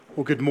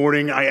Well, good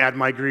morning. I add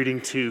my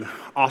greeting to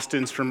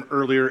Austin's from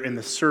earlier in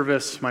the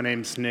service. My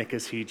name's Nick,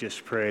 as he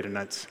just prayed, and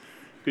that's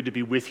good to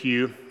be with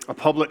you. A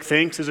public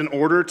thanks is in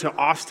order to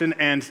Austin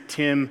and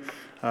Tim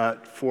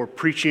for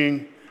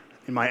preaching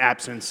in my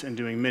absence and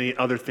doing many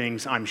other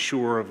things, I'm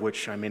sure, of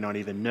which I may not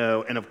even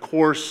know. And of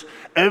course,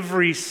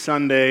 every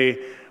Sunday,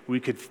 we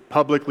could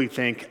publicly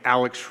thank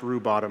Alex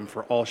Rubottom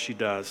for all she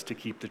does to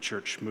keep the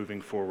church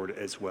moving forward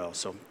as well.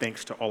 So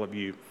thanks to all of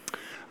you.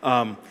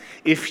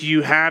 If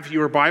you have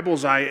your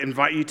Bibles, I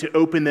invite you to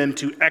open them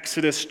to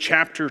Exodus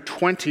chapter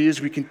 20 as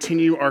we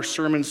continue our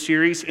sermon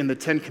series in the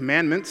Ten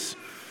Commandments.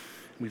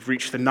 We've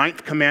reached the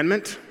 9th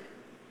commandment,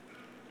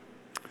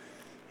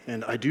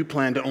 and I do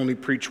plan to only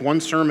preach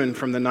one sermon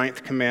from the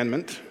 9th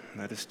commandment,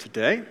 and that is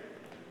today.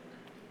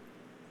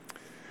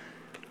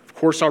 Of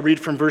course, I'll read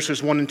from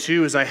verses 1 and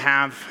 2 as I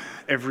have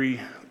every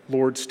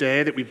Lord's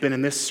Day, that we've been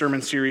in this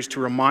sermon series to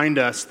remind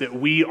us that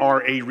we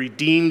are a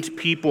redeemed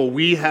people.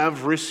 We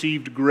have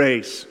received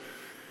grace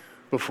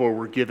before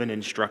we're given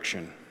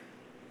instruction.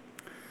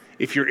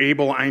 If you're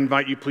able, I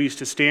invite you please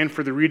to stand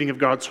for the reading of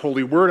God's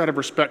holy word out of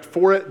respect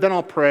for it. Then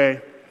I'll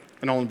pray,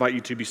 and I'll invite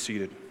you to be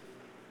seated.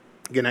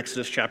 Again,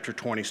 Exodus chapter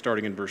 20,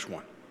 starting in verse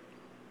 1.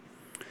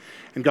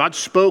 And God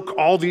spoke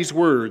all these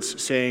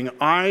words, saying,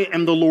 I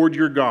am the Lord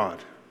your God,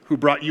 who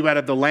brought you out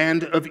of the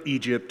land of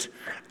Egypt,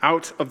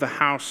 out of the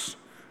house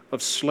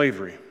of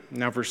slavery.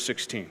 Now verse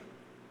 16.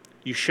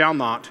 You shall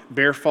not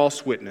bear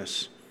false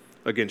witness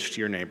against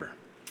your neighbor.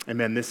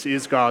 Amen. This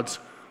is God's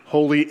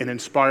holy and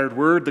inspired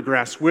word. The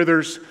grass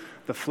withers,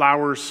 the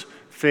flowers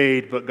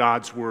fade, but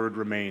God's word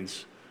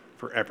remains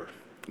forever.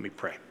 Let me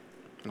pray,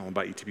 and I'll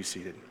invite you to be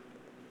seated.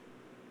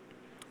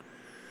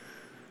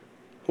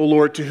 O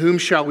Lord, to whom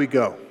shall we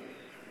go?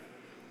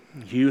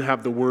 You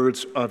have the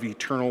words of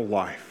eternal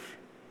life.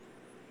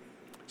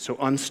 So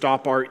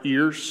unstop our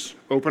ears,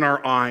 open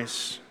our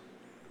eyes,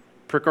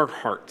 prick our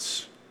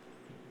hearts,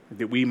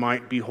 that we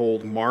might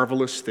behold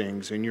marvelous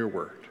things in your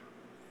word.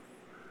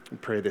 We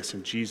pray this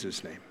in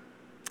Jesus' name.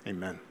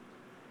 Amen.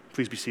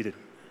 Please be seated.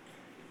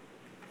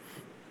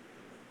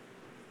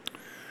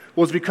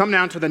 Well, as we come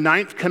now to the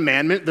 9th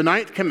commandment, the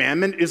 9th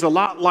commandment is a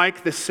lot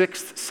like the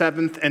 6th,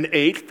 7th, and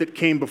 8th that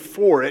came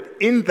before it,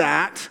 in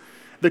that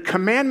the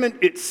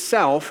commandment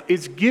itself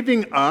is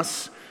giving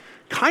us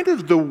kind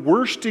of the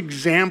worst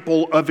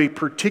example of a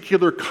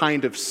particular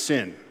kind of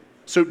sin.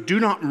 So do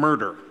not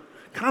murder.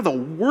 Kind of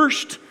the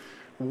worst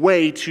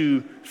way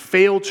to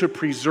fail to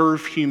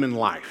preserve human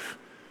life.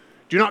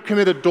 Do not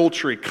commit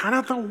adultery. Kind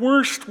of the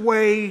worst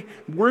way,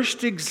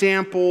 worst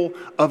example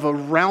of a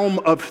realm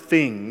of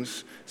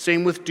things.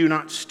 Same with do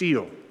not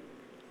steal.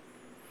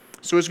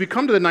 So as we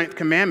come to the 9th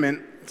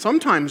commandment,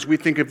 sometimes we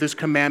think of this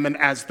commandment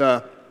as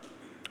the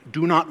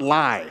do not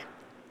lie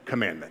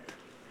commandment.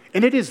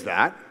 And it is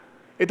that.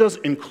 It does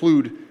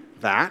include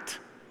that.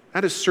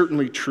 That is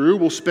certainly true.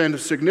 We'll spend a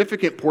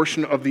significant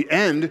portion of the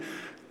end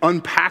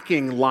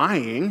unpacking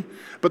lying,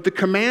 but the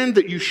command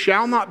that you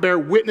shall not bear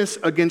witness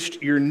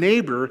against your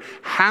neighbor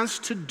has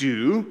to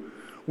do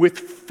with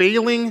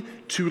failing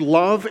to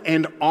love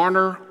and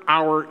honor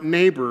our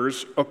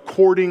neighbors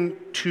according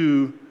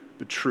to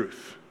the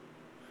truth.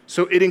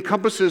 So it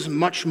encompasses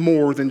much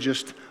more than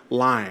just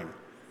lying.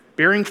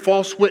 Bearing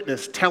false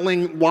witness,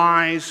 telling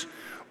lies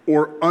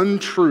or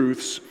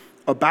untruths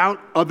about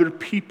other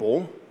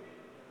people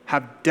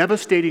have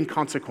devastating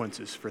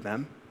consequences for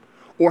them,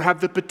 or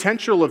have the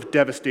potential of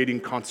devastating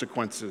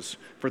consequences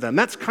for them.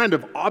 That's kind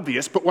of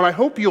obvious, but what I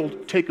hope you'll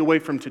take away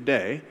from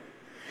today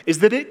is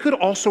that it could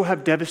also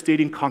have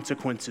devastating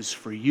consequences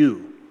for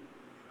you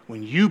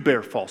when you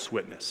bear false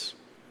witness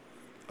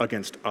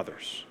against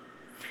others.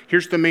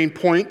 Here's the main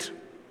point.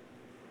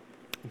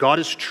 God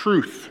is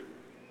truth,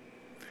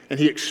 and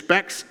he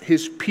expects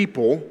his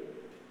people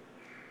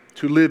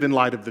to live in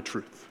light of the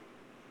truth.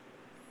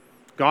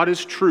 God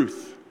is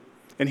truth,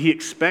 and he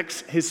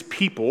expects his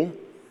people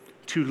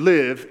to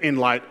live in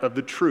light of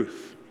the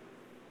truth.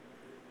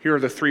 Here are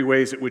the 3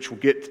 ways at which we'll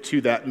get to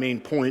that main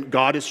point.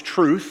 God is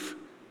truth.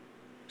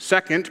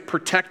 Second,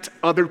 protect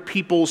other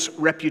people's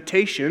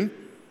reputation.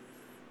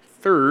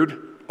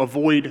 Third,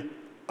 avoid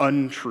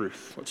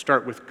untruth. Let's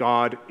start with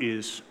God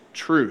is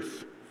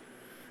truth.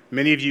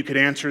 Many of you could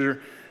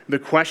answer the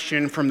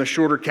question from the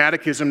Shorter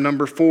Catechism,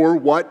 number 4,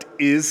 what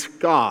is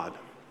God?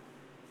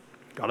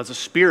 God is a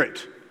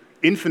spirit.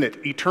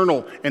 Infinite,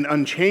 eternal, and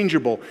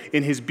unchangeable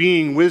in his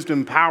being,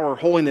 wisdom, power,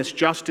 holiness,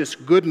 justice,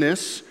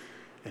 goodness,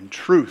 and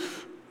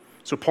truth.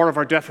 So part of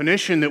our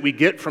definition that we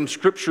get from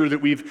Scripture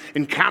that we've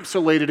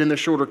encapsulated in the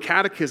Shorter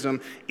Catechism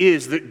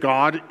is that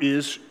God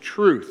is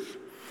truth.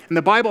 And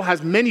the Bible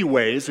has many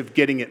ways of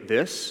getting at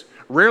this.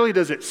 Rarely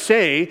does it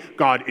say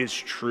God is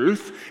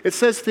truth. It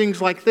says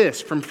things like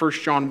this from 1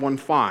 John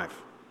 1:5.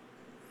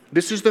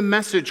 This is the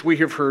message we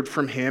have heard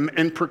from him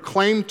and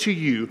proclaim to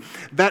you,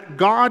 that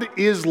God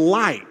is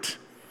light,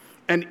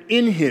 and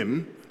in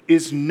him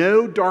is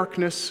no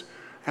darkness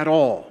at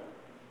all.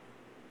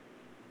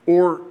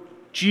 Or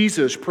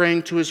Jesus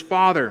praying to his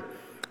Father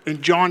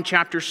in John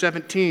chapter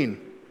 17,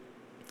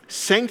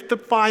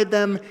 sanctify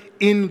them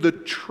in the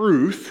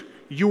truth.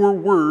 your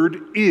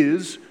word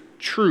is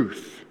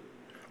truth.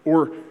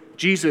 Or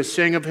Jesus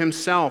saying of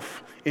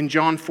himself in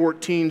John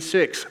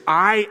 14:6,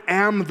 I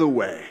am the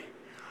way,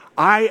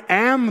 I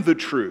am the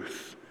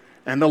truth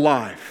and the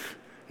life.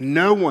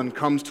 No one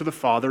comes to the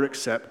Father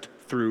except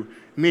through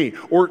me.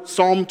 Or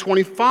Psalm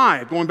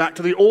 25, going back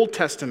to the Old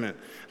Testament,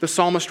 the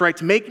psalmist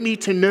writes, make me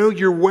to know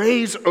your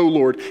ways, O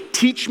Lord.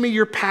 Teach me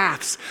your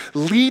paths.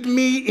 Lead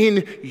me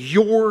in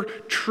your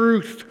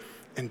truth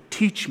and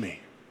teach me.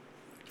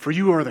 For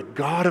you are the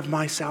God of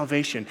my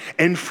salvation,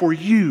 and for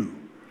you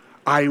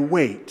I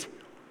wait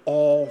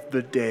all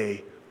the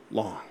day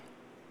long.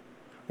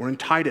 We're in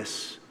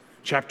Titus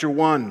chapter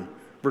 1,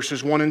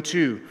 verses 1 and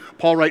 2.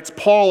 Paul writes,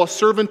 Paul, a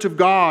servant of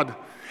God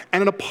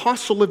and an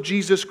apostle of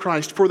Jesus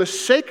Christ, for the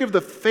sake of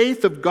the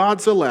faith of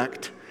God's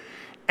elect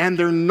and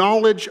their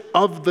knowledge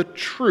of the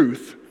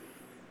truth,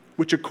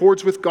 which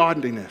accords with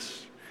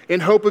godliness, in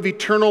hope of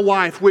eternal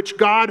life, which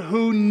God,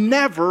 who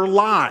never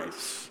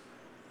lies,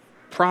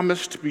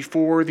 promised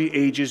before the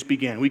ages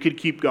began. We could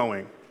keep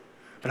going.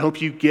 I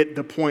hope you get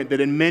the point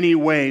that in many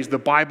ways the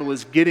Bible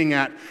is getting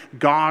at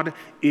God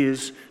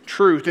is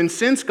truth. And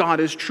since God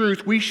is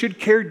truth, we should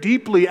care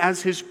deeply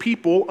as his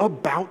people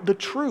about the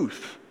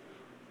truth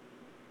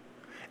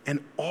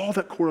and all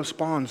that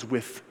corresponds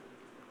with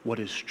what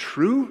is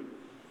true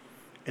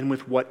and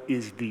with what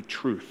is the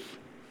truth.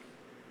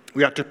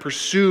 We have to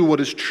pursue what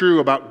is true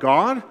about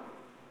God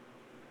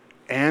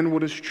and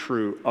what is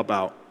true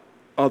about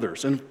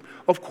others. And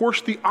of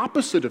course, the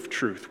opposite of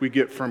truth we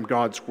get from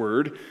God's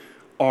word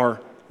are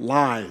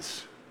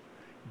lies,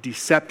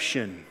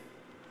 deception,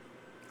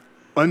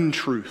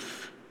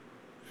 untruth.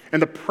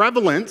 And the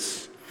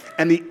prevalence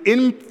and the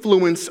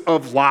influence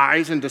of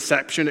lies and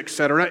deception,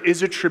 etc.,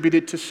 is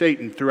attributed to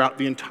Satan throughout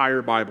the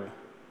entire Bible.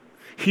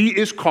 He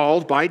is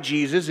called by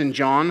Jesus in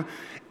John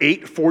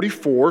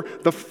 8:44,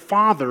 the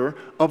father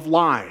of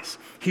lies.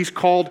 He's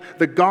called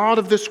the God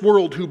of this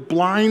world who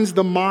blinds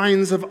the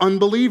minds of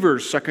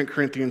unbelievers, 2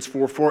 Corinthians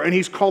 4:4, and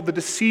he's called the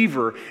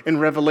deceiver in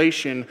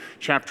Revelation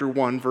chapter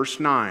 1, verse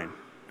 9.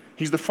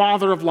 He's the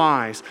father of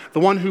lies, the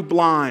one who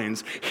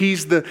blinds.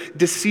 He's the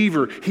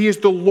deceiver. He is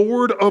the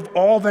Lord of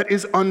all that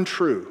is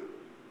untrue.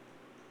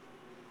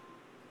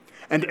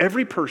 And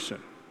every person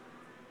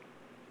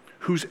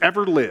who's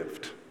ever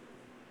lived,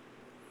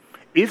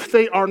 if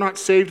they are not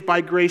saved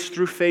by grace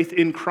through faith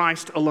in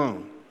Christ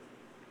alone,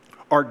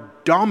 are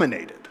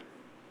dominated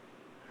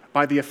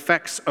by the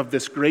effects of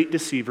this great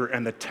deceiver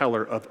and the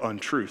teller of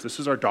untruths. This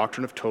is our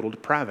doctrine of total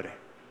depravity.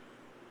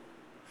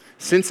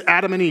 Since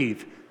Adam and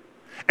Eve,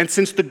 and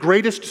since the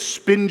greatest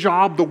spin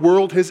job the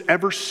world has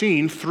ever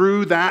seen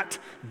through that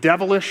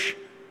devilish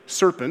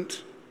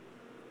serpent,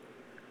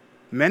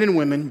 men and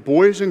women,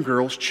 boys and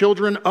girls,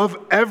 children of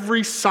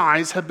every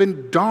size have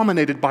been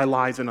dominated by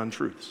lies and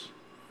untruths.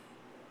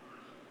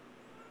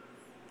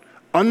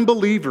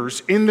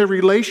 Unbelievers in their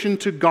relation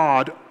to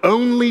God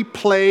only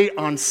play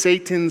on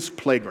Satan's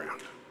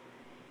playground.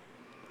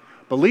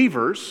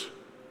 Believers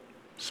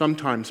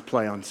sometimes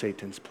play on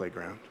Satan's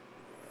playground,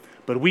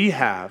 but we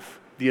have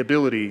the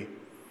ability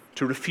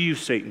to refuse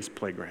Satan's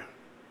playground.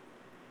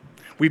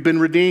 We've been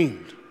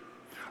redeemed.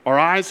 Our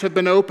eyes have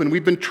been opened.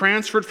 We've been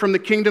transferred from the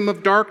kingdom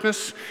of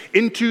darkness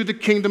into the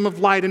kingdom of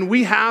light, and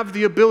we have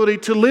the ability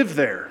to live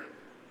there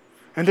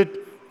and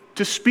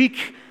to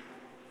speak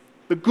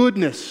the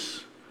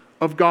goodness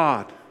of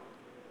God.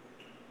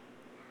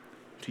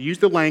 To use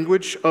the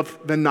language of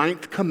the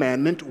 9th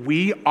commandment,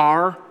 we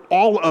are,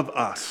 all of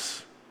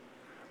us,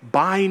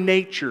 by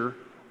nature,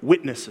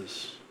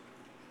 witnesses.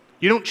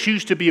 You don't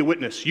choose to be a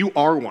witness, you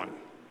are one.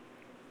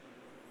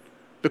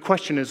 The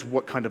question is,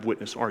 what kind of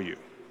witness are you?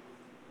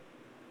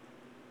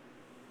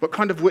 What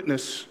kind of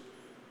witness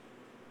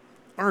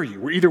are you?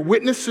 We're either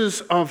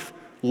witnesses of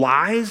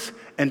lies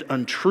and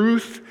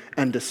untruth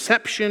and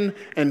deception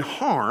and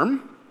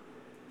harm,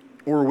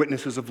 or we're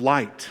witnesses of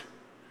light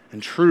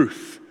and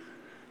truth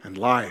and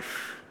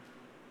life.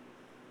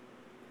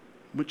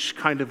 Which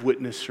kind of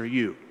witness are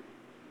you?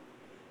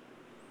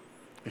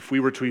 If we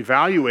were to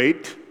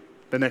evaluate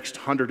the next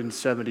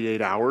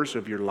 178 hours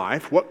of your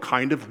life, what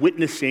kind of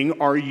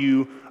witnessing are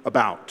you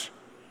about?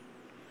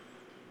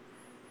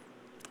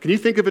 Can you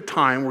think of a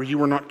time where you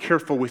were not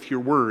careful with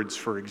your words,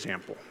 for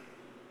example,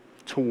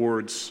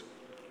 towards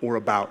or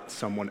about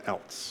someone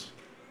else?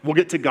 We'll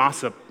get to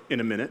gossip in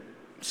a minute,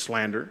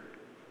 slander.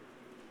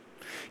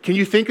 Can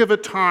you think of a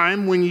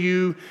time when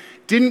you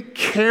didn't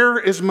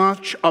care as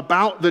much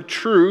about the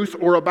truth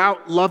or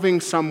about loving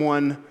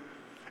someone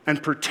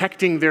and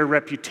protecting their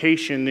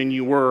reputation than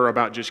you were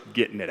about just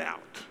getting it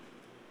out?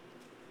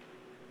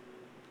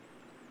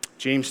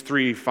 James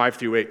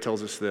 3:5-8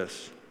 tells us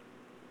this.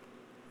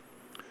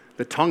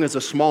 The tongue is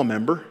a small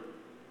member,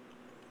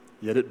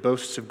 yet it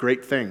boasts of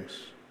great things.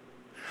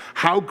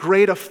 How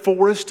great a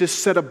forest is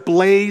set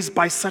ablaze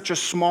by such a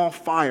small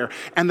fire,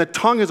 and the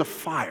tongue is a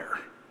fire,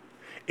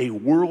 a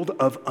world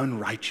of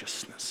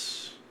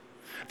unrighteousness.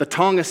 The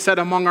tongue is set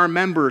among our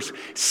members,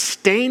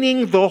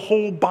 staining the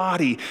whole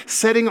body,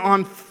 setting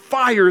on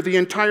fire the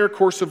entire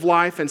course of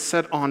life, and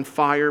set on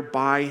fire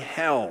by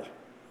hell.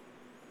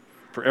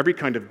 For every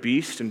kind of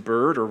beast and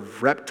bird or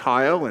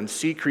reptile and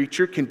sea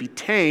creature can be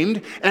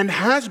tamed and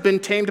has been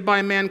tamed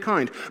by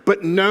mankind,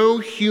 but no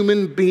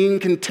human being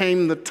can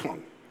tame the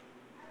tongue.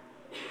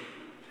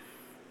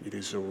 It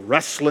is a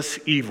restless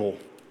evil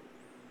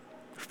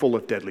full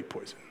of deadly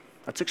poison.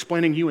 That's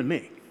explaining you and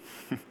me.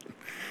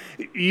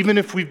 Even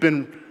if we've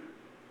been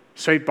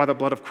saved by the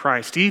blood of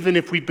Christ, even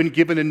if we've been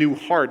given a new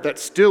heart, that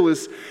still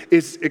is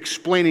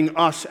explaining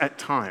us at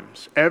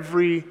times.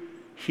 Every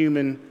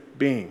human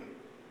being.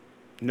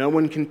 No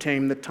one can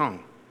tame the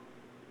tongue.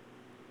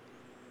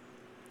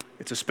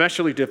 It's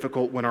especially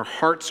difficult when our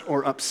hearts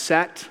are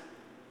upset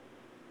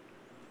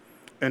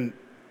and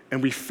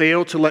we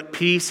fail to let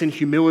peace and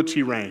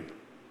humility reign.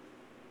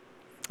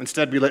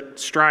 Instead, we let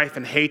strife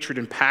and hatred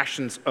and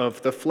passions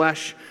of the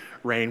flesh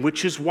reign,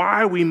 which is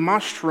why we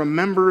must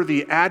remember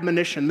the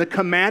admonition, the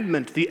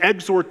commandment, the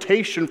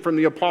exhortation from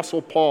the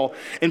Apostle Paul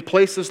in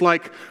places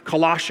like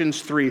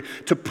Colossians 3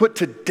 to put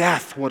to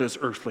death what is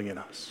earthly in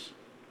us.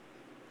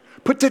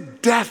 Put to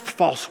death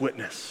false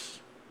witness.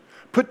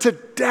 Put to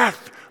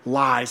death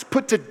lies.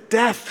 Put to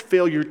death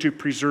failure to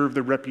preserve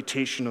the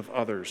reputation of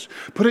others.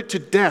 Put it to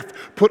death.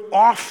 Put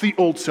off the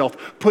old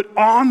self. Put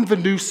on the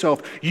new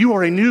self. You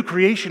are a new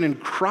creation in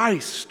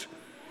Christ.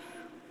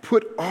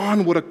 Put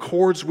on what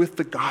accords with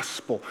the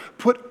gospel.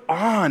 Put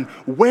on,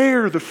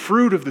 wear the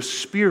fruit of the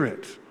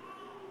Spirit.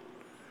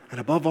 And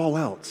above all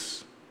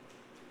else,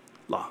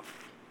 love.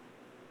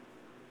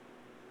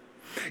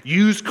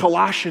 Use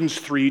Colossians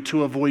 3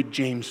 to avoid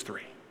James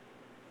 3.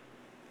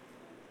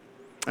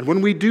 And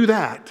when we do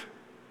that,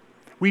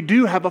 we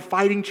do have a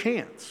fighting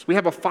chance. We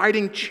have a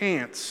fighting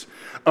chance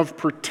of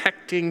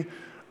protecting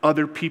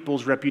other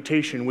people's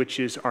reputation, which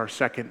is our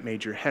second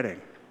major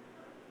heading.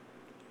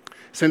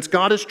 Since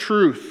God is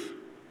truth,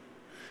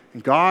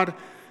 and God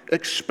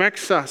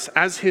expects us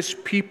as His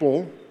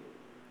people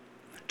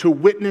to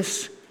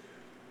witness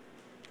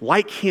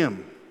like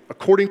Him,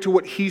 according to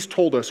what He's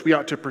told us, we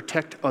ought to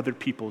protect other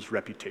people's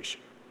reputation.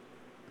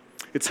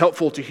 It's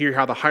helpful to hear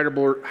how the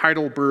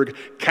Heidelberg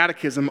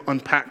Catechism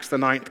unpacks the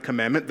ninth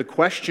commandment. The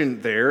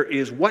question there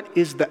is, what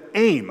is the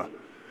aim?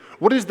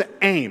 What is the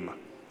aim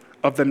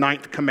of the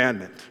ninth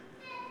commandment?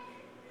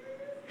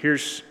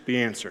 Here's the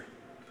answer.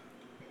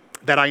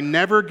 That I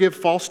never give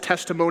false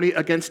testimony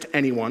against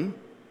anyone,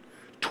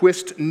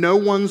 twist no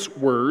one's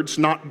words,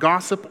 not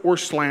gossip or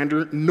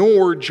slander,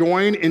 nor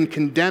join in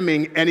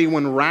condemning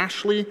anyone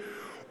rashly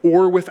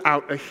or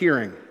without a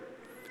hearing.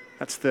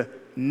 That's the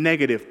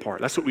negative part.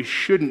 That's what we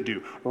shouldn't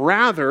do.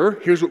 Rather,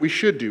 here's what we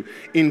should do.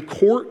 In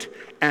court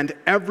and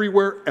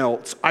everywhere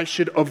else, I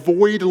should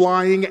avoid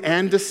lying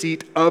and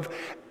deceit of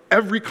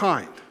every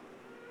kind.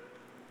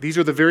 These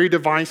are the very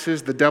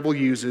devices the devil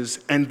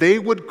uses, and they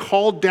would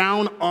call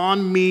down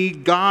on me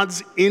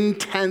God's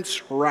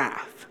intense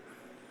wrath.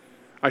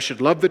 I should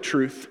love the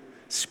truth,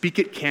 speak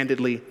it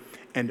candidly,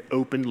 and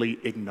openly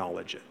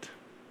acknowledge it.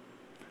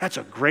 That's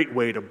a great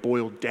way to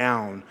boil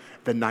down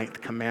the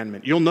ninth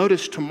commandment. You'll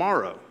notice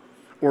tomorrow,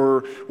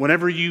 or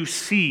whenever you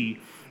see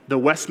the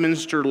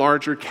Westminster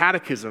Larger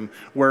Catechism,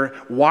 where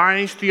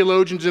wise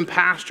theologians and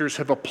pastors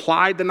have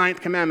applied the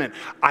ninth commandment,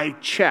 I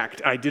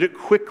checked, I did it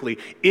quickly.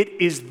 It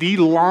is the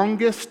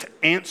longest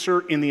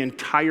answer in the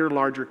entire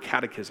Larger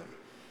Catechism.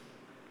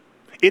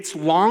 It's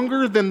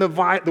longer than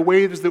the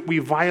ways that we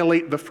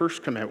violate the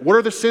first commandment. What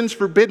are the sins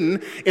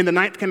forbidden in the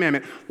ninth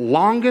commandment?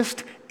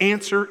 Longest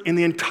answer in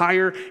the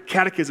entire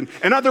catechism.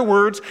 In other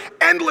words,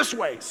 endless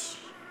ways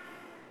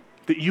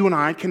that you and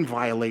I can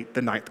violate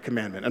the ninth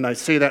commandment. And I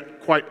say that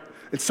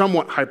it's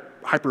somewhat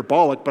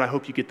hyperbolic, but I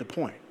hope you get the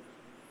point.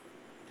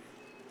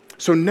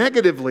 So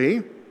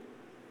negatively,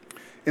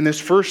 in this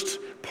first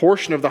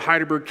portion of the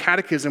Heidelberg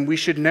Catechism, we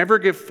should never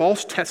give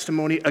false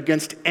testimony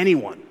against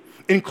anyone,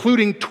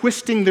 including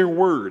twisting their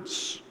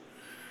words,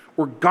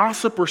 or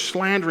gossip or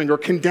slandering, or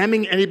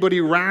condemning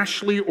anybody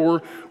rashly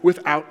or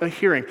without a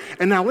hearing.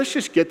 And now let's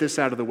just get this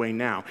out of the way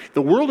now.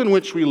 The world in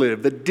which we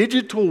live, the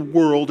digital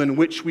world in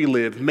which we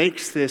live,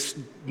 makes this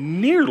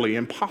nearly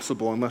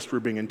impossible unless we're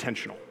being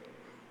intentional.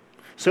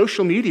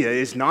 Social media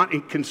is not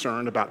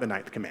concerned about the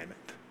ninth commandment.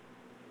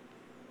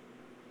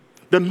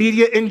 The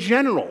media in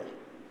general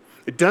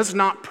does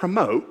not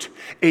promote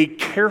a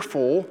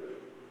careful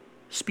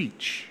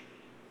speech.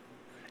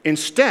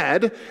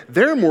 Instead,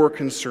 they're more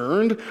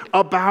concerned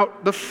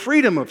about the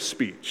freedom of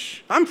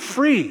speech. I'm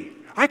free.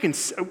 I can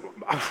say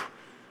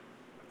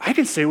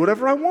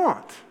whatever I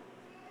want.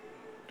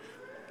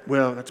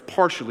 Well, that's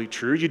partially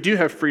true. You do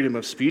have freedom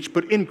of speech,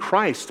 but in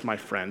Christ, my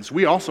friends,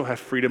 we also have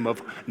freedom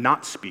of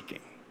not speaking.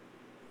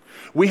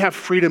 We have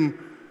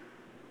freedom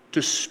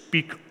to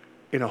speak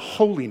in a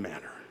holy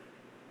manner.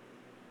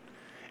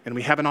 And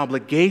we have an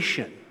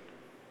obligation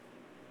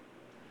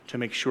to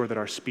make sure that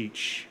our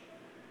speech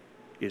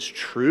is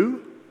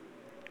true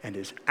and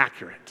is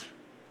accurate.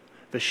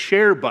 The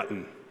share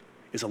button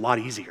is a lot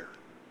easier.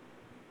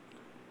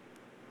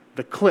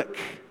 The click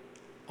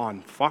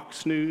on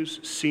Fox News,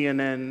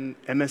 CNN,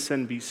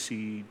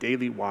 MSNBC,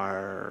 Daily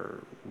Wire,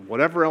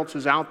 whatever else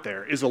is out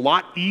there, is a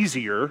lot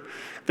easier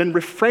than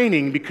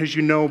refraining because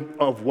you know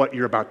of what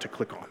you're about to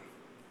click on.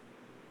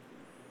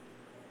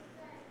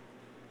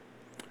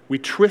 We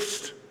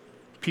twist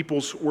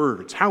people's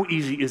words. How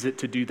easy is it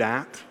to do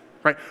that?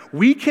 Right?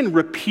 We can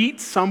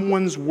repeat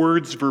someone's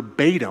words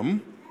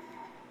verbatim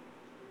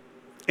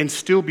and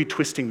still be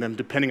twisting them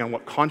depending on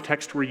what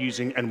context we're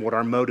using and what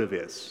our motive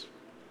is.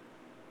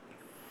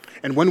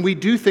 And when we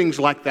do things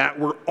like that,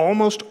 we're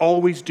almost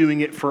always doing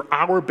it for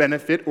our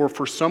benefit or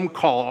for some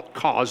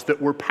cause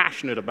that we're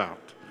passionate about.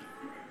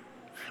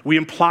 We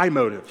imply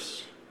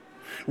motives.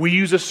 We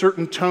use a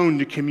certain tone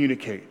to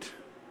communicate.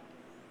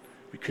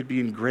 We could be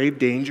in grave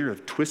danger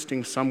of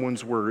twisting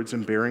someone's words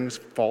and bearing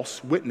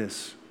false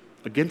witness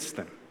against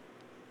them.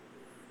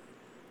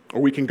 Or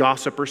we can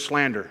gossip or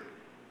slander.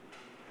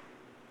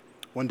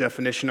 One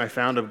definition I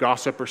found of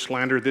gossip or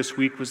slander this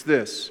week was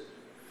this: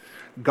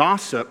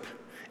 gossip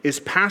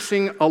is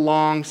passing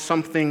along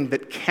something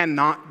that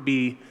cannot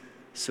be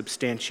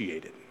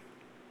substantiated.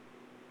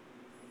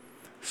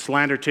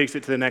 Slander takes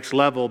it to the next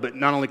level, but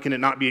not only can it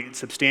not be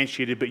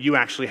substantiated, but you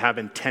actually have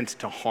intent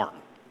to harm.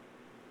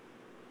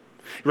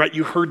 Right?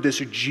 You heard this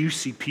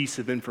juicy piece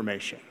of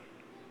information,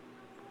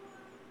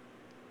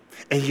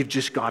 and you've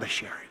just got to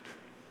share it.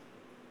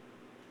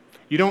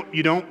 You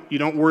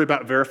don't worry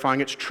about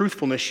verifying its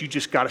truthfulness. You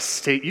just got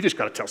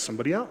to tell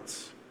somebody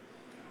else.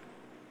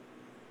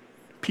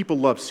 People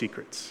love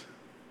secrets,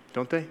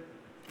 don't they?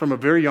 From a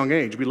very young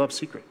age, we love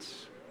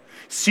secrets.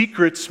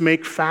 Secrets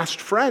make fast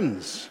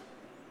friends.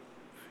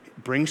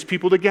 It brings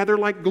people together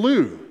like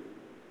glue.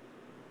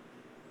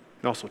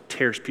 It also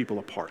tears people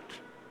apart.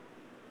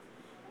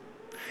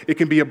 It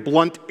can be a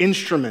blunt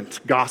instrument,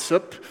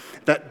 gossip,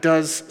 that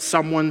does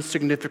someone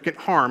significant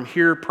harm.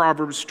 Here,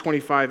 Proverbs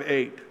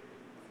 25:8.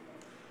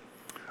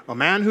 A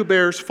man who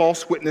bears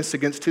false witness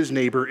against his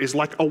neighbor is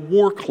like a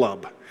war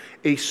club,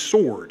 a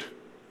sword,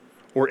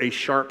 or a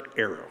sharp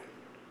arrow.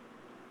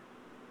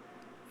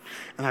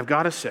 And I've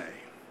got to say,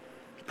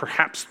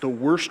 perhaps the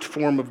worst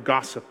form of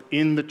gossip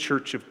in the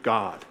church of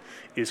God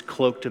is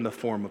cloaked in the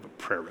form of a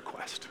prayer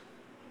request.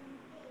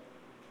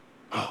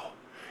 Oh,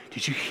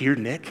 did you hear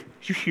Nick?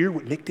 Did you hear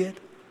what Nick did?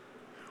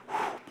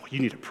 Boy, you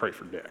need to pray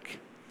for Nick.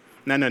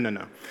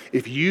 No.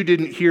 If you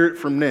didn't hear it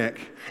from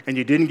Nick and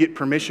you didn't get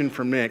permission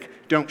from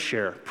Nick, don't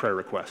share a prayer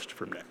request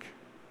from Nick.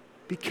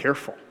 Be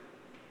careful.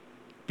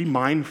 Be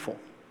mindful.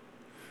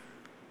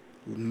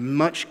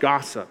 Much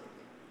gossip,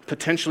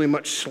 potentially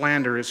much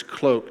slander is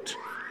cloaked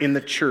in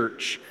the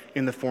church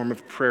in the form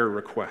of prayer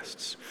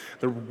requests.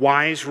 The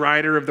wise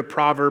writer of the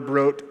proverb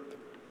wrote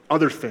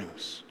other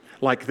things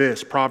like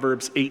this,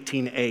 Proverbs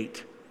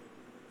 18:8.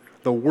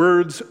 The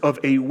words of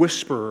a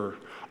whisperer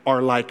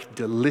are like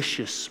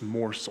delicious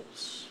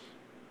morsels.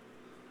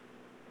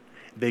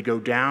 They go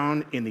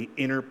down in the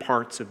inner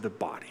parts of the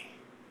body.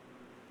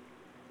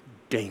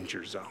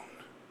 Danger zone.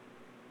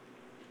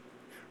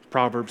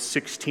 Proverbs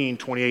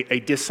 16:28,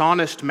 a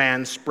dishonest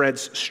man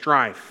spreads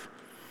strife.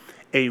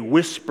 A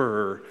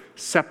whisperer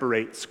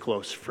separates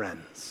close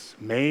friends.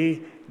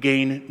 May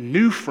gain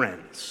new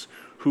friends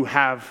who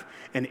have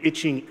an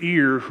itching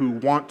ear, who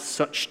want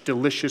such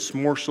delicious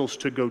morsels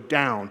to go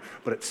down,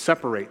 but it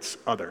separates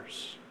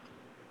others.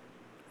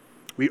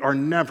 We are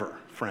never,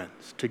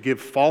 friends, to give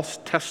false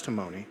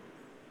testimony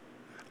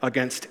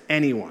against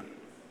anyone,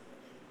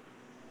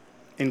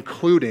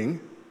 including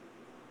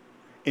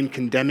in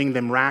condemning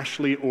them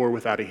rashly or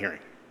without a hearing.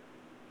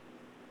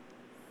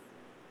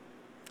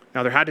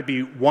 Now, there had to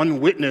be one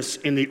witness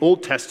in the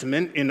Old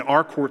Testament. In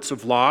our courts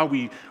of law,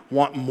 we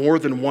want more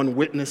than one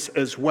witness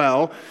as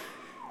well.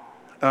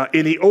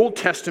 In the Old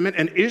Testament,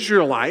 an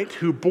Israelite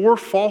who bore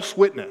false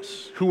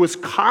witness, who was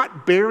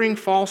caught bearing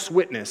false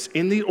witness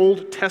in the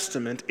Old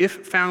Testament,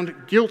 if found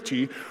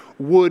guilty,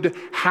 would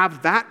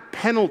have that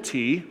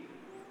penalty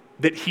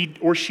that he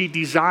or she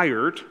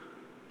desired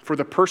for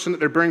the person that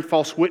they're bearing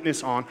false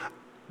witness on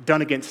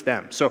done against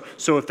them. So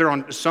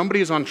if somebody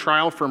is on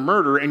trial for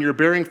murder and you're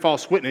bearing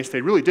false witness,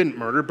 they really didn't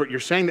murder, but you're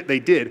saying that they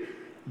did,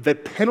 the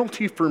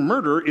penalty for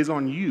murder is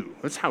on you.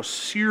 That's how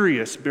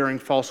serious bearing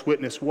false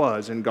witness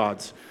was in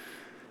God's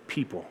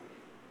people.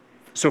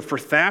 So for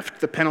theft,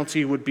 the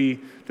penalty would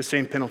be the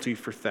same penalty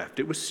for theft.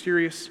 It was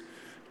serious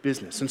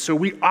business. And so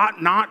we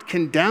ought not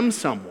condemn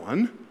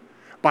someone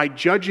by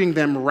judging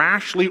them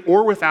rashly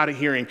or without a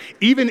hearing,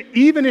 even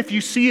if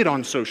you see it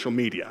on social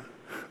media.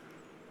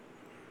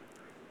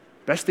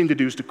 Best thing to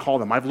do is to call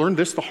them. I've learned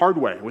this the hard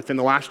way within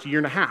the last year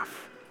and a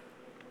half.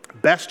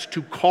 Best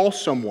to call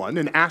someone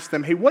and ask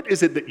them, hey, what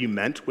is it that you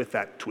meant with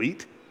that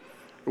tweet?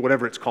 Or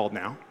whatever it's called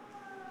now.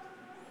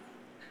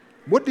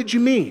 What did you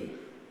mean?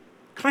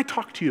 Can I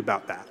talk to you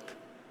about that?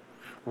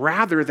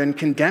 Rather than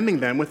condemning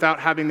them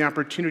without having the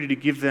opportunity to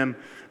give them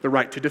the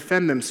right to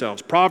defend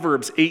themselves.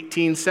 Proverbs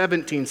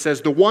 18:17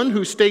 says, the one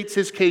who states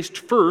his case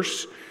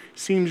first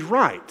seems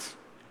right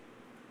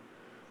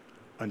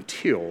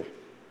until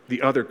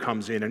the other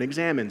comes in and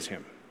examines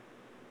him.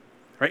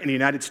 Right? In the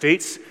United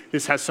States,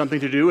 this has something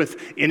to do with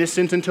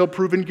innocent until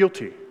proven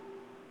guilty.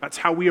 That's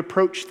how we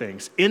approach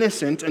things.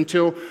 Innocent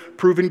until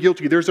proven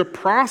guilty. There's a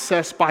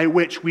process by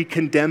which we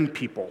condemn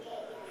people.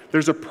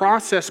 There's a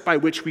process by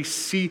which we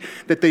see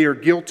that they are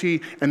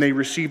guilty and they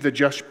receive the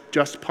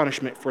just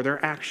punishment for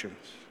their actions.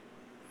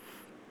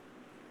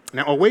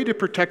 Now, a way to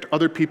protect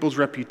other people's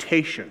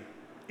reputation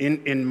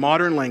in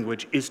modern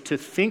language is to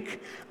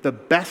think the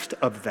best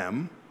of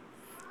them,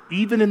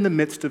 even in the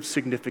midst of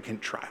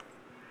significant trial.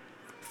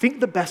 Think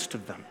the best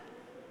of them.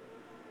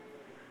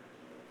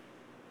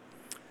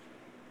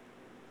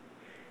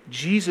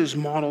 Jesus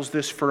models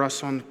this for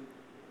us on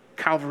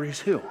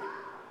Calvary's Hill.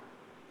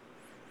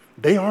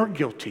 They are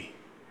guilty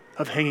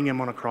of hanging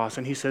him on a cross,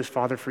 and he says,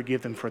 Father,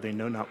 forgive them, for they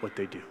know not what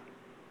they do.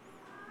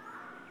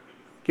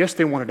 Yes,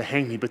 they wanted to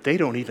hang me, but they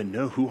don't even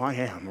know who I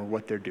am or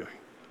what they're doing.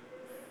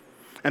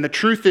 And the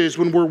truth is,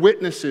 when we're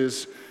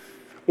witnesses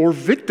or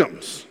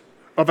victims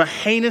of a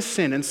heinous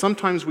sin, and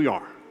sometimes we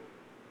are,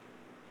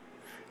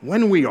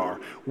 when we are,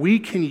 we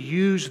can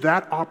use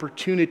that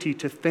opportunity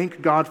to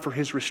thank God for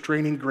his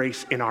restraining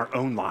grace in our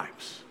own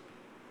lives.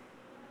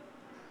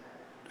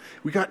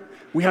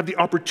 We have the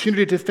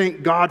opportunity to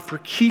thank God for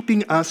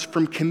keeping us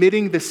from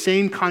committing the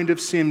same kind of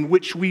sin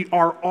which we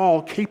are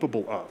all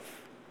capable of.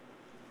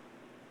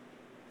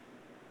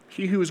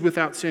 He who is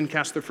without sin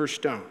cast the first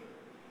stone.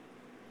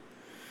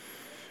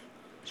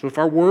 So if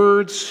our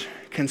words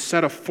can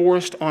set a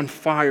forest on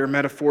fire,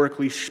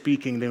 metaphorically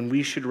speaking, then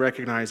we should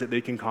recognize that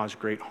they can cause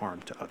great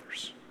harm to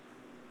others.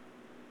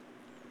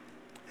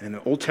 In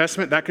the Old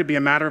Testament, that could be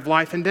a matter of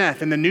life and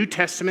death. In the New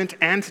Testament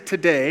and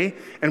today,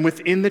 and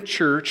within the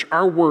church,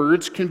 our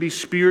words can be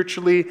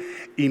spiritually,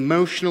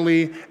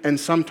 emotionally, and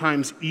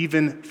sometimes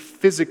even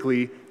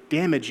physically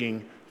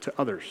damaging to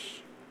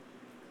others.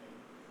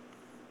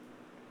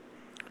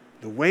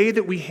 The way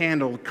that we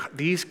handle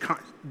these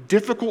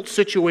difficult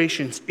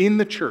situations in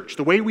the church,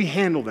 the way we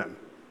handle them,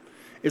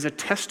 is a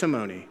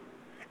testimony,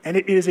 and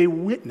it is a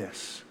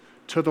witness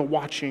to the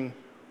watching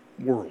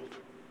world.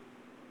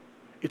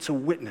 It's a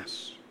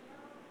witness.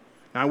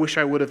 Now, I wish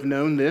I would have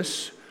known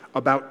this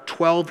about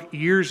 12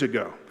 years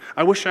ago.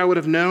 I wish I would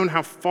have known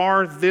how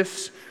far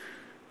this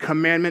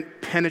commandment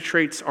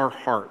penetrates our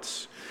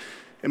hearts.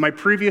 In my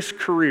previous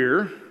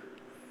career,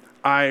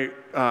 I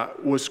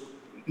was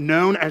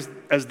known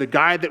as the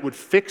guy that would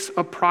fix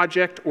a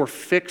project or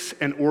fix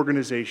an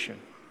organization.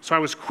 So I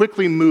was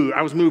quickly moved.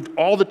 I was moved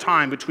all the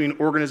time between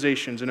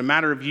organizations. In a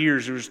matter of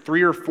years, there was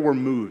 3 or 4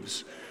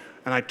 moves.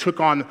 And I took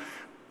on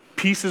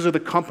pieces of the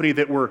company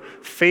that were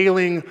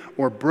failing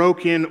or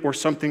broken or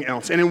something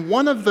else. And in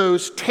one of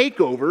those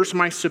takeovers,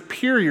 my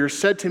superior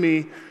said to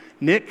me,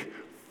 Nick,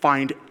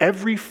 find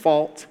every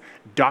fault,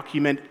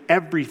 document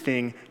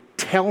everything,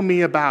 tell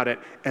me about it,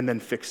 and then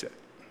fix it.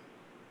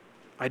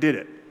 I did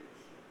it.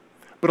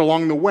 But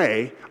along the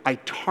way, I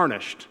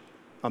tarnished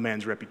a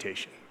man's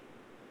reputation.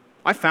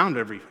 I found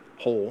every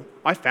hole.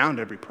 I found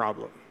every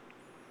problem.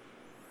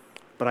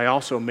 But I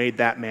also made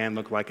that man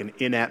look like an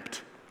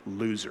inept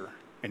loser,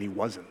 and he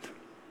wasn't.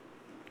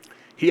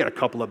 He had a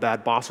couple of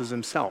bad bosses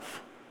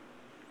himself.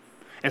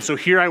 And so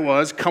here I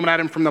was coming at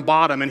him from the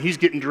bottom, and he's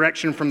getting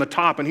direction from the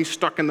top, and he's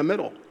stuck in the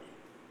middle.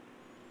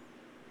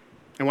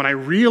 And when I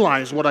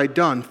realized what I'd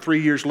done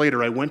 3 years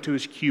later, I went to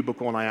his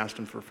cubicle and I asked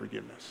him for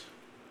forgiveness.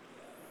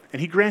 And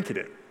he granted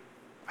it.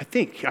 I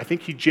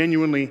think he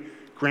genuinely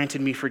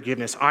granted me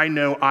forgiveness. I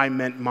know I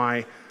meant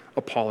my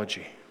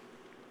apology.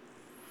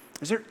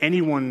 Is there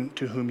anyone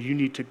to whom you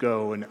need to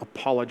go and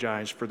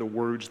apologize for the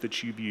words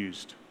that you've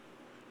used?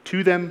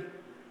 To them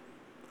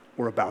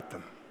or about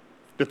them?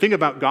 The thing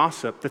about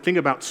gossip, the thing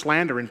about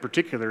slander in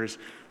particular, is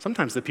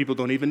sometimes the people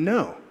don't even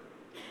know.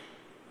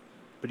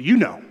 But you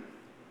know.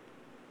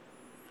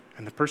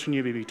 And the person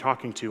you may be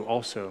talking to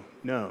also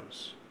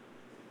knows.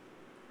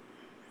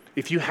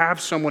 If you have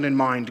someone in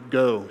mind,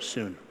 go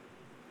soon.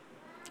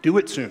 Do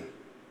it soon.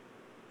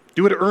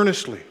 Do it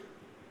earnestly.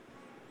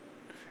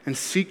 And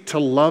seek to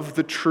love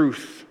the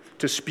truth,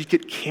 to speak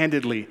it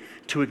candidly,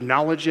 to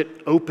acknowledge it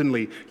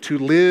openly, to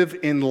live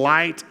in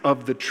light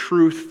of the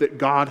truth that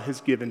God has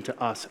given to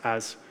us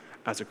as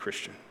a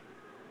Christian.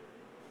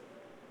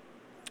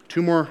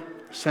 2 more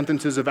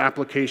sentences of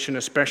application,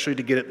 especially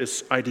to get at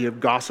this idea of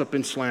gossip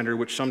and slander,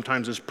 which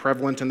sometimes is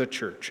prevalent in the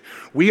church.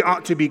 We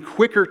ought to be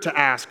quicker to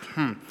ask,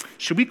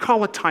 should we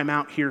call a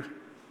timeout here?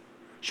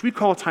 Should we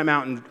call a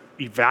timeout and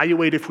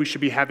evaluate if we should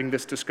be having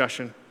this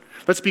discussion?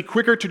 Let's be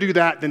quicker to do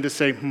that than to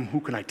say, who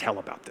can I tell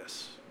about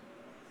this?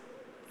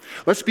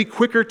 Let's be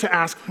quicker to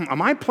ask,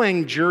 am I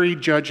playing jury,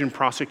 judge, and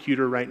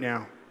prosecutor right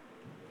now?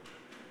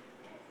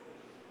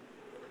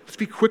 Let's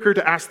be quicker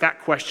to ask that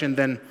question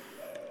than,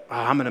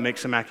 I'm going to make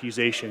some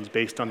accusations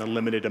based on the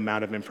limited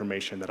amount of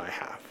information that I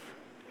have.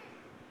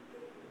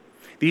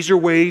 These are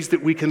ways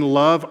that we can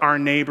love our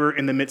neighbor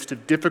in the midst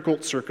of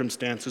difficult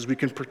circumstances. We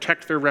can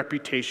protect their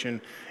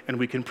reputation, and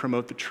we can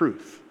promote the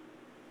truth.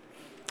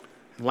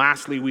 And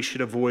lastly, we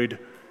should avoid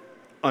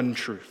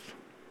untruth.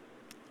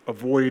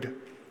 Avoid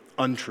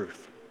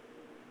untruth.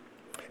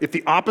 If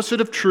the opposite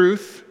of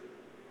truth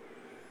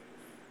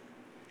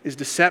is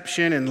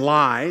deception and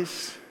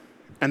lies,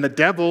 and the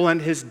devil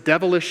and his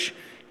devilish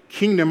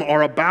kingdom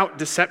are about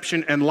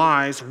deception and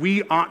lies,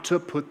 we ought to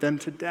put them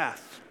to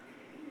death.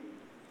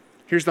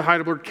 Here's the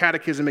Heidelberg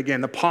Catechism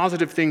again, the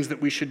positive things that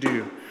we should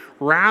do.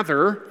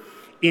 Rather,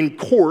 in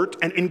court,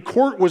 and in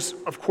court was,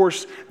 of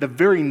course, the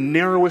very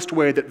narrowest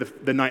way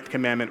that the ninth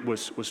commandment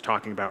was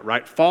talking about,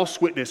 right?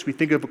 False witness, we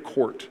think of a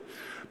court.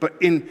 But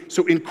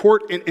in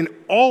court, in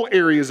all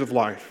areas of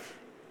life,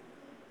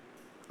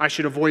 I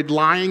should avoid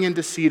lying and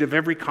deceit of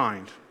every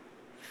kind.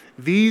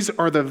 These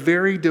are the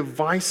very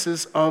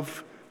devices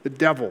of the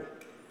devil,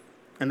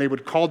 and they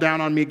would call down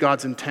on me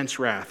God's intense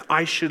wrath.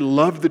 I should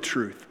love the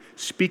truth,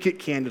 speak it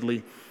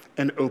candidly,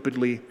 and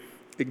openly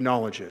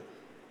acknowledge it.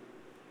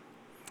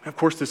 Of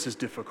course, this is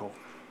difficult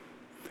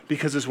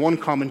because, as one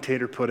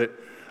commentator put it,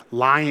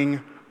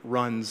 lying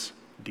runs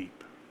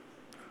deep.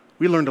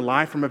 We learn to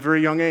lie from a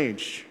very young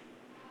age.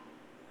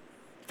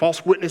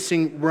 False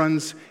witnessing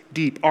runs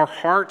deep. Our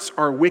hearts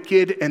are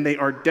wicked and they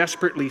are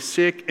desperately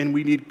sick, and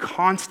we need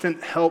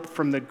constant help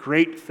from the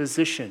great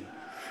physician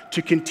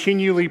to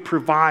continually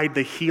provide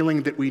the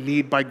healing that we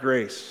need by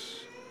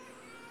grace.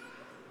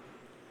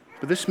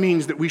 But this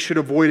means that we should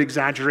avoid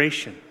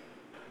exaggeration.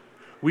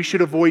 We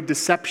should avoid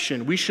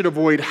deception. We should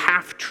avoid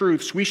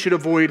half-truths. We should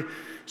avoid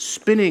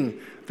spinning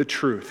the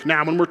truth.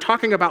 Now, when we're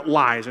talking about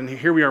lies, and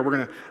here we are, we're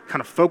going to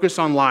kind of focus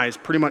on lies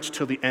pretty much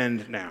till the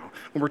end now.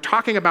 When we're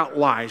talking about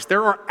lies,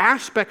 there are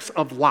aspects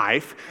of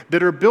life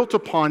that are built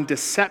upon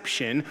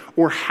deception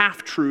or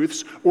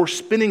half-truths or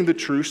spinning the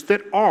truths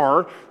that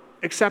are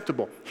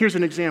acceptable. Here's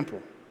an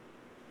example.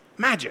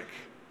 Magic.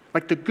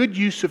 Like the good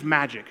use of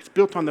magic. It's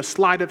built on the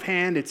sleight of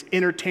hand. It's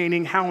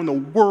entertaining. How in the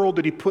world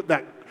did he put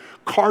that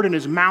card in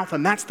his mouth,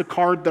 and that's the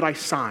card that I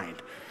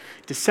signed?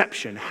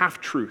 Deception,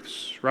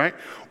 half-truths, right?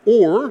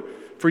 Or,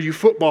 for you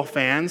football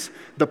fans,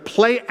 the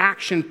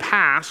play-action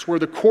pass where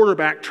the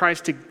quarterback tries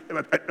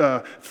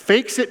to,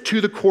 fakes it to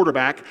the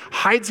quarterback,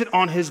 hides it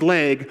on his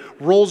leg,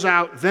 rolls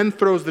out, then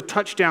throws the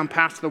touchdown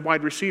pass to the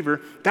wide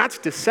receiver. That's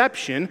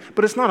deception,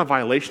 but it's not a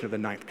violation of the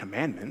ninth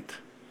commandment.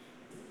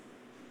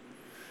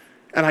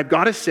 And I've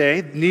got to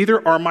say,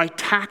 neither are my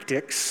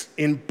tactics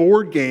in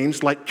board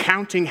games like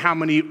counting how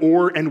many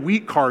or and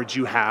wheat cards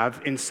you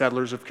have in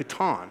Settlers of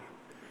Catan.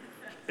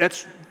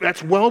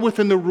 That's well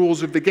within the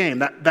rules of the game.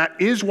 That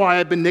is why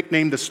I've been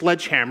nicknamed the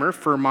Sledgehammer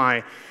for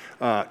my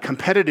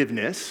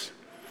competitiveness.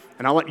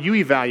 And I'll let you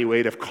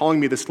evaluate if calling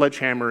me the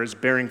Sledgehammer is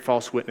bearing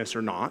false witness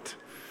or not.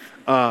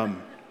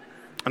 And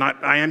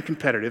I am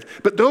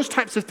competitive. But those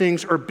types of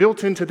things are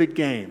built into the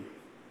game.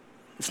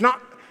 It's not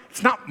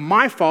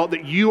my fault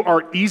that you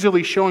are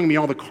easily showing me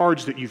all the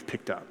cards that you've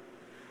picked up.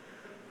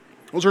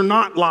 Those are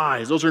not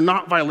lies. Those are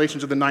not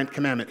violations of the ninth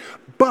commandment.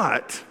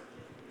 But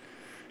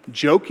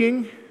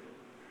joking,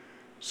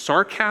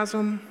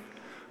 sarcasm,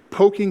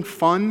 poking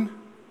fun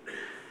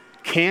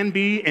can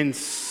be and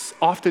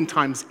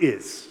oftentimes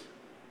is.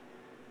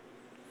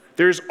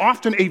 There's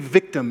often a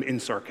victim in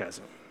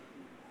sarcasm.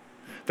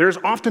 There's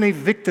often a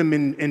victim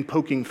in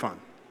poking fun.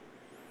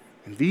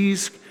 And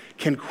these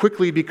can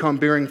quickly become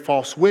bearing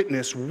false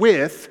witness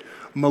with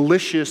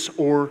malicious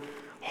or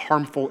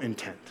harmful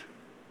intent.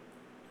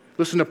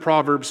 Listen to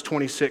Proverbs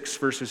 26,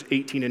 verses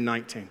 18 and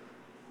 19.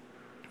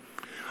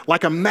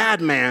 Like a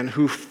madman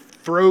who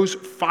throws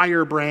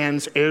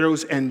firebrands,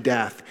 arrows, and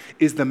death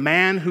is the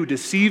man who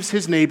deceives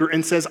his neighbor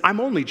and says, I'm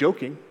only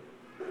joking.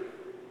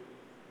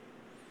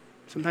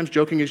 Sometimes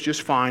joking is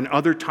just fine.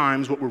 Other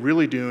times what we're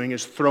really doing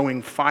is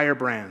throwing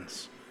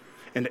firebrands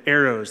and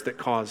arrows that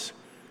cause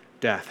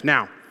death.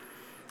 Now,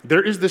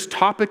 there is this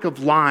topic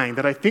of lying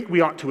that I think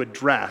we ought to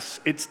address.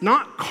 It's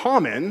not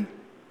common,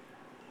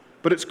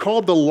 but it's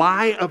called the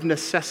lie of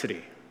necessity.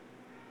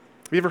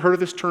 Have you ever heard of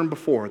this term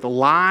before? The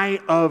lie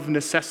of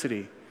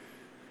necessity.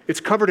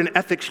 It's covered in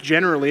ethics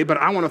generally, but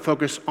I want to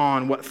focus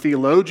on what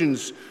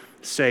theologians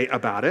say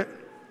about it.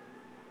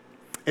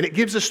 And it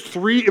gives us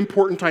three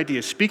important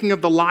ideas. Speaking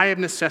of the lie of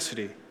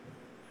necessity,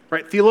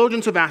 right?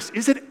 Theologians have asked,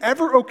 is it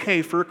ever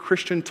okay for a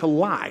Christian to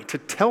lie, to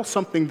tell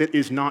something that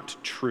is not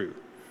true?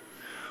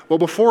 Well,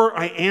 before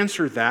I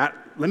answer that,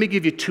 let me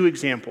give you two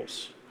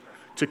examples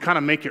to kind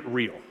of make it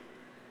real.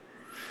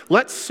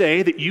 Let's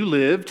say that you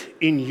lived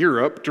in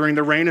Europe during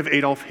the reign of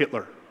Adolf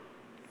Hitler.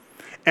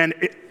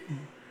 And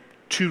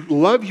to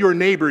love your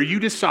neighbor, you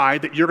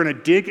decide that you're going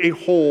to dig a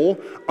hole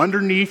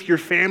underneath your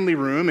family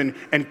room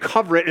and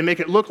cover it and make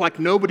it look like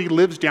nobody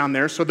lives down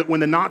there so that when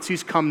the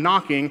Nazis come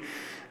knocking,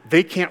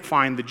 they can't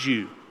find the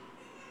Jew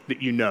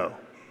that you know.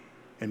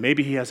 And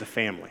maybe he has a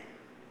family.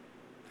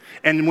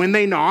 And when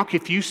they knock,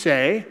 if you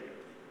say,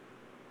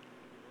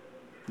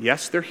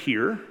 yes, they're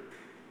here,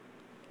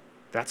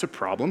 that's a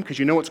problem because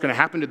you know what's going to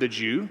happen to the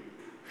Jew.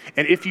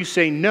 And if you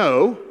say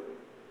no,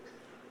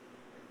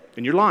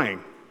 then you're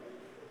lying.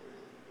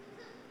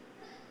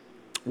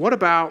 What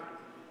about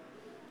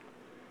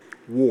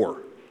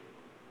war?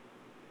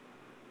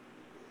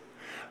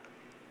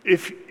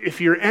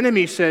 If your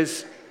enemy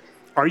says,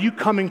 are you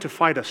coming to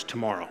fight us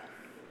tomorrow?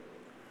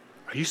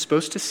 Are you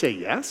supposed to say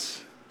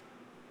yes?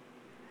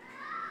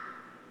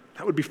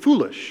 That would be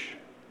foolish.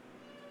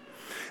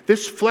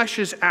 This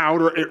fleshes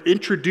out, or it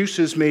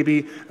introduces,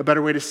 maybe a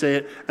better way to say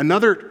it,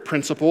 another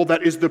principle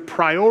that is the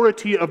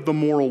priority of the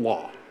moral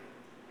law.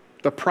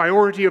 The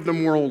priority of the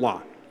moral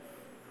law.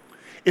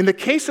 In the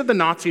case of the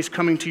Nazis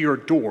coming to your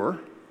door,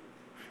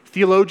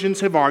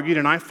 Theologians have argued,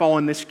 and I fall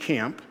in this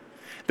camp,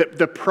 that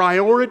the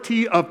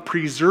priority of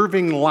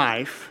preserving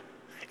life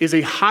is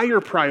a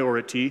higher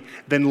priority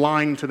than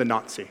lying to the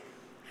Nazi.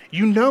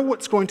 You know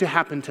what's going to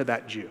happen to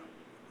that Jew.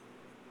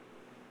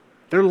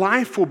 Their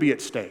life will be at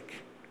stake.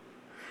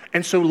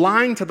 And so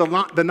lying to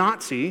the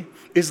Nazi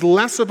is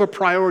less of a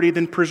priority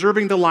than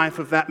preserving the life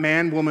of that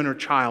man, woman, or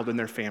child in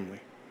their family.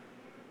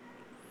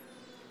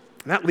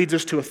 And that leads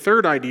us to a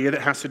third idea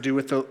that has to do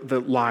with the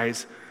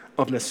lies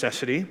of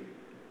necessity.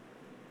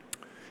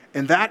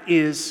 And that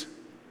is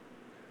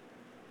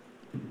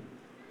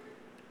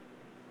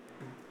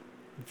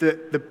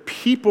the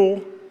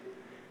people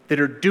that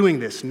are doing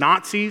this,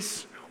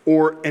 Nazis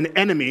or an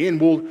enemy,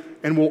 and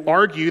we'll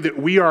argue that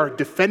we are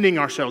defending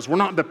ourselves. We're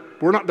not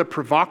the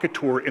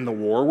provocateur in the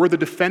war. We're the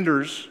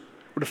defenders.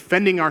 We're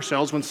defending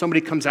ourselves when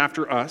somebody comes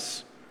after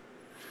us.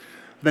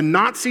 The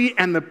Nazi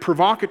and the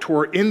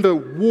provocateur in the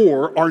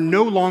war are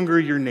no longer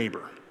your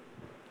neighbor.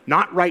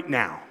 Not right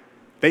now.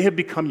 They have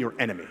become your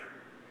enemy.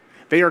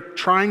 They are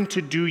trying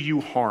to do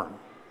you harm.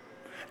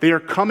 They are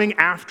coming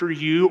after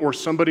you or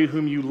somebody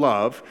whom you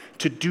love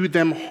to do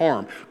them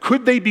harm.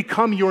 Could they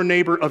become your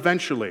neighbor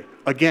eventually?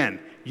 Again,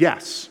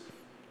 yes.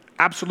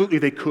 Absolutely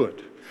they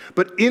could.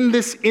 But in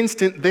this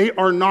instant, they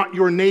are not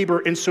your neighbor,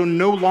 and so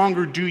no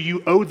longer do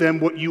you owe them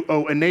what you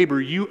owe a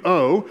neighbor. You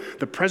owe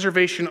the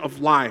preservation of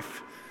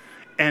life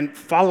and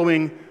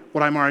following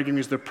what I'm arguing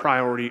is the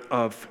priority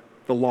of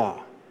the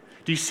law.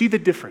 Do you see the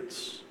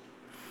difference?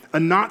 A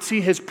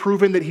Nazi has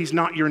proven that he's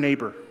not your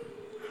neighbor.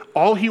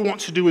 All he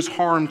wants to do is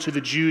harm to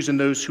the Jews and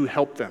those who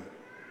help them.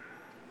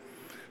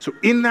 So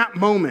in that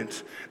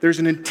moment, there's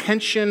an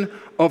intention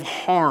of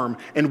harm,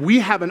 and we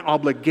have an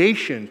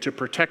obligation to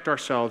protect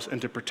ourselves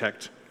and to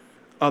protect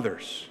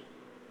others.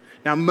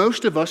 Now,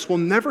 most of us will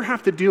never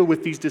have to deal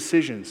with these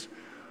decisions,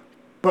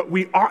 but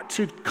we ought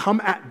to come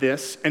at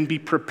this and be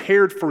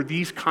prepared for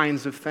these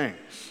kinds of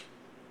things.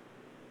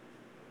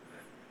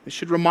 It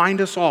should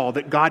remind us all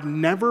that God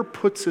never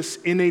puts us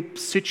in a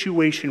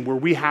situation where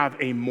we have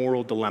a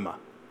moral dilemma.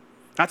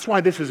 That's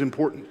why this is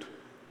important.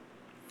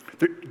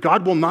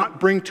 God will not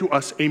bring to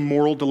us a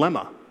moral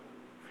dilemma.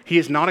 He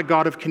is not a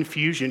God of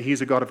confusion. He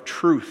is a God of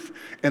truth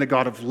and a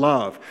God of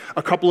love.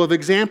 A couple of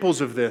examples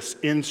of this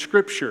in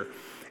Scripture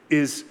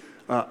is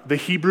the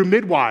Hebrew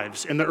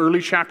midwives in the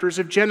early chapters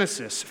of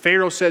Genesis.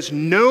 Pharaoh says,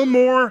 no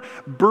more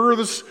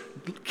births,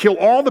 kill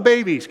all the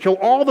babies, kill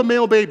all the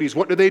male babies.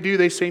 What do?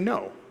 They say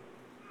no.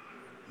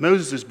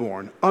 Moses is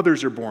born.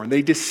 Others are born.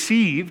 They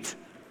deceived,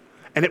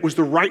 and it was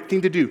the right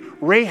thing to do.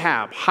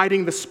 Rahab,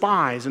 hiding the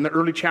spies in the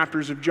early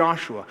chapters of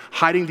Joshua,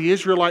 hiding the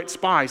Israelite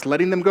spies,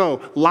 letting them go,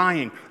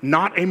 lying,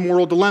 not a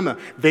moral dilemma.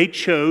 They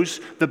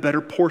chose the better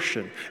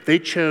portion. They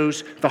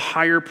chose the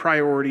higher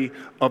priority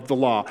of the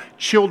law.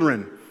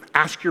 Children,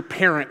 ask your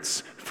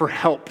parents for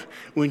help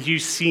when you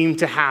seem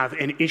to have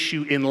an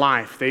issue in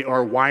life. They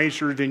are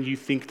wiser than you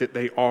think that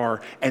they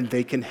are, and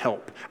they can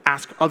help.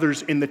 Ask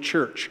others in the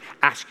church.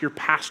 Ask your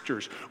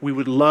pastors. We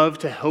would love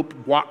to help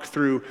walk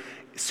through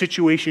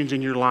situations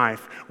in your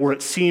life where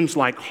it seems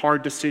like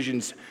hard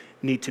decisions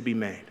need to be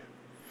made.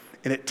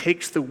 And it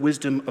takes the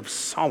wisdom of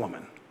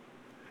Solomon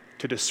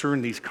to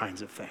discern these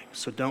kinds of things.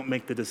 So don't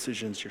make the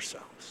decisions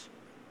yourselves.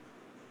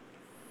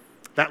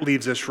 That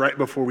leaves us right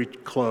before we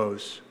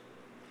close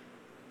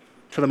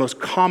to the most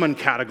common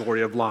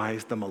category of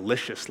lies, the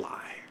malicious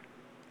lie.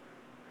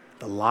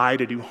 The lie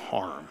to do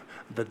harm.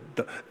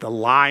 The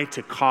lie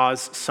to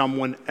cause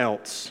someone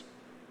else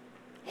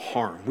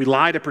harm. We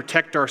lie to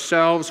protect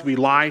ourselves. We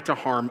lie to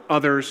harm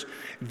others.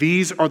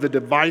 These are the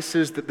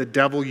devices that the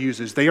devil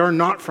uses. They are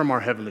not from our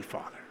Heavenly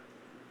Father.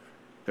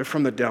 They're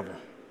from the devil.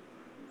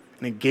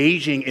 And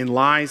engaging in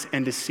lies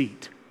and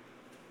deceit,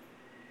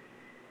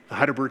 the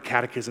Heidelberg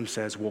Catechism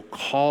says, will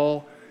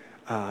call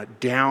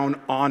down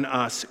on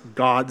us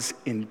God's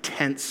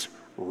intense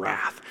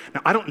wrath.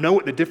 Now, I don't know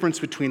what the difference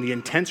between the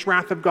intense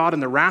wrath of God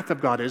and the wrath of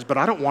God is, but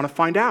I don't want to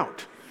find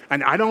out.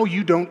 And I know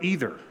you don't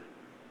either.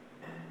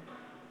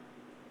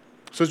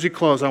 So as we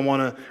close, I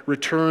want to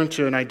return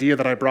to an idea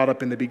that I brought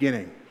up in the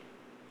beginning,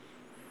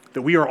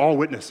 that we are all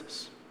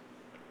witnesses.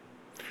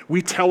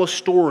 We tell a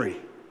story.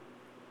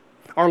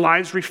 Our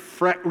lives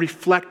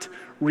reflect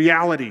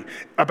reality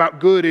about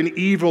good and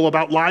evil,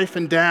 about life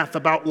and death,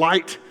 about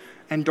light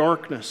and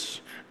darkness.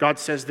 God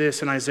says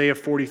this in Isaiah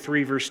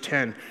 43, verse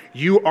 10,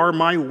 "You are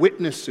my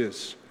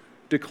witnesses,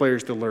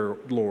 declares the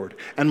Lord,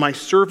 and my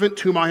servant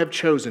whom I have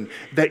chosen,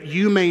 that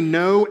you may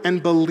know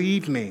and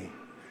believe me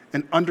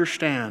and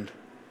understand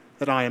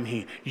that I am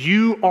he."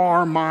 You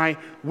are my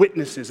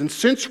witnesses. And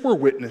since we're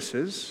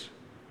witnesses,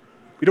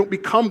 we don't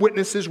become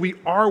witnesses, we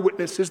are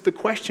witnesses. The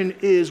question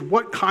is,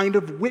 what kind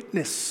of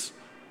witness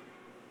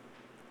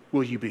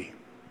will you be?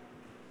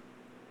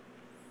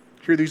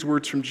 Hear these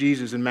words from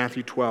Jesus in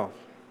Matthew 12.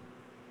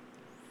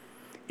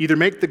 Either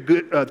make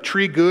the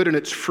tree good and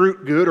its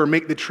fruit good, or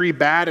make the tree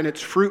bad and its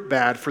fruit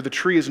bad, for the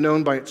tree is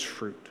known by its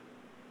fruit.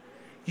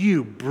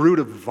 You brood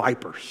of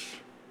vipers,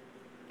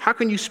 how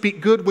can you speak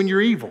good when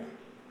you're evil?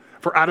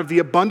 For out of the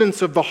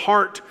abundance of the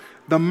heart,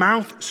 the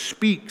mouth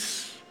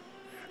speaks.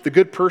 The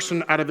good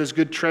person out of his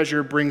good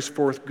treasure brings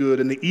forth good,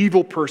 and the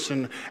evil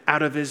person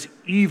out of his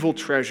evil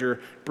treasure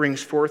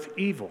brings forth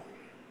evil.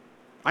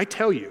 I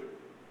tell you,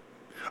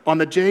 on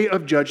the day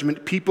of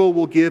judgment, people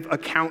will give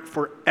account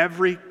for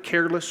every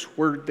careless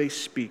word they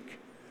speak.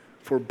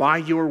 For by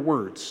your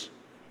words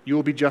you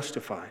will be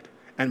justified,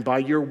 and by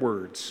your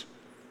words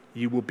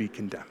you will be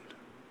condemned.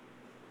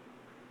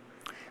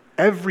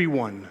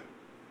 Everyone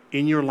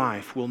in your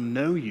life will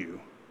know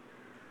you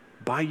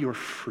by your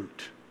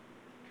fruit.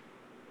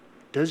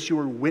 Does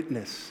your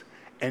witness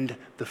and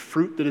the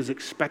fruit that is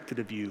expected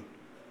of you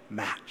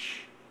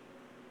match?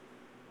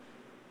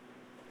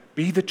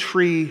 Be the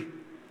tree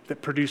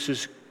that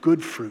produces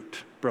good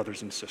fruit,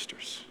 brothers and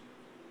sisters.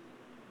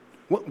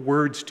 What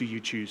words do you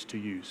choose to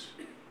use?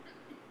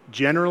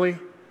 Generally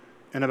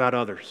and about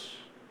others.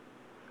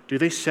 Do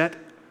they set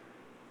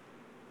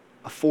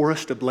a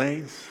forest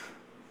ablaze?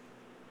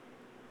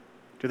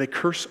 Do they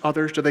curse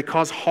others? Do they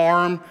cause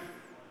harm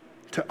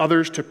to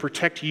others to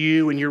protect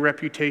you and your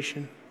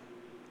reputation?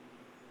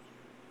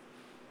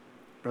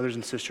 Brothers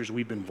and sisters,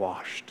 we've been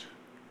washed.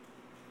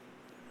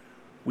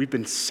 We've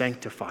been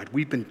sanctified.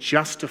 We've been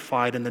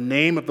justified in the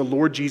name of the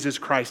Lord Jesus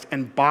Christ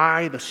and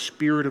by the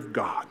Spirit of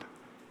God.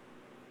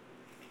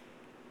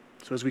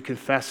 So as we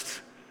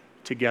confessed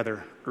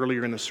together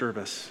earlier in the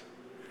service,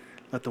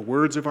 let the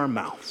words of our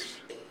mouths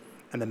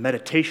and the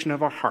meditation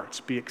of our hearts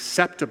be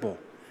acceptable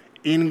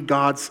in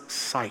God's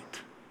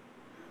sight,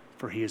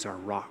 for he is our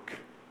rock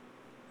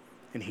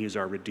and he is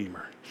our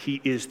Redeemer.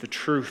 He is the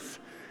truth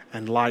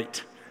and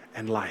light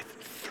and life.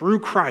 Through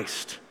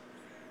Christ,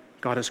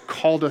 God has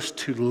called us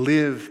to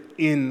live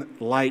in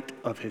light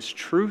of his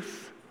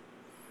truth,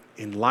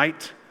 in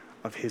light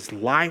of his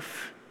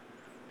life,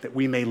 that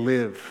we may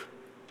live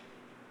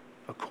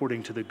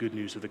according to the good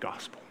news of the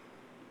gospel.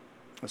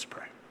 Let's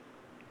pray.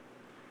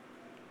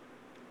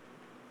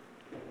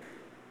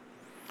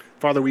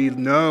 Father, we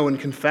know and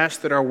confess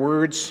that our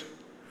words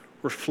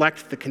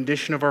reflect the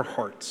condition of our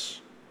hearts.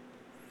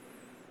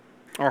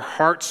 Our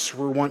hearts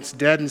were once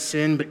dead in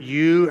sin, but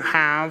you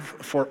have,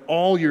 for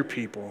all your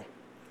people,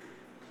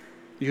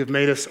 you have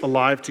made us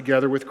alive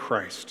together with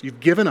Christ.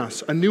 You've given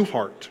us a new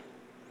heart,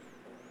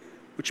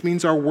 which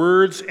means our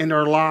words and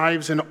our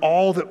lives and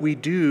all that we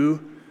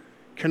do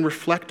can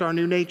reflect our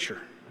new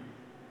nature.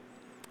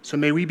 So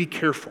may we be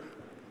careful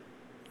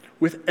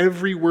with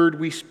every word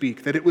we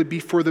speak, that it would be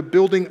for the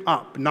building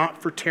up,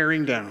 not for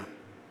tearing down,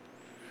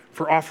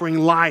 for offering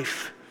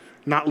life,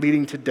 not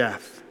leading to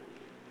death.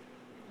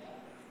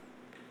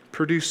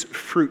 Produce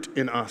fruit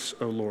in us,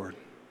 O Lord,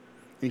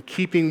 in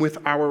keeping with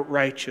our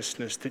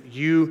righteousness that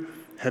you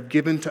have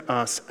given to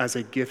us as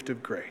a gift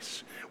of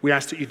grace. We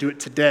ask that you do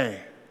it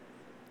today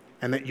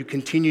and that you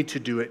continue to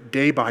do it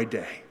day by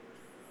day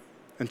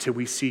until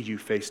we see you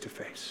face to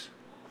face.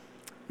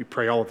 We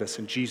pray all of this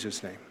in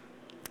Jesus' name.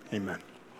 Amen.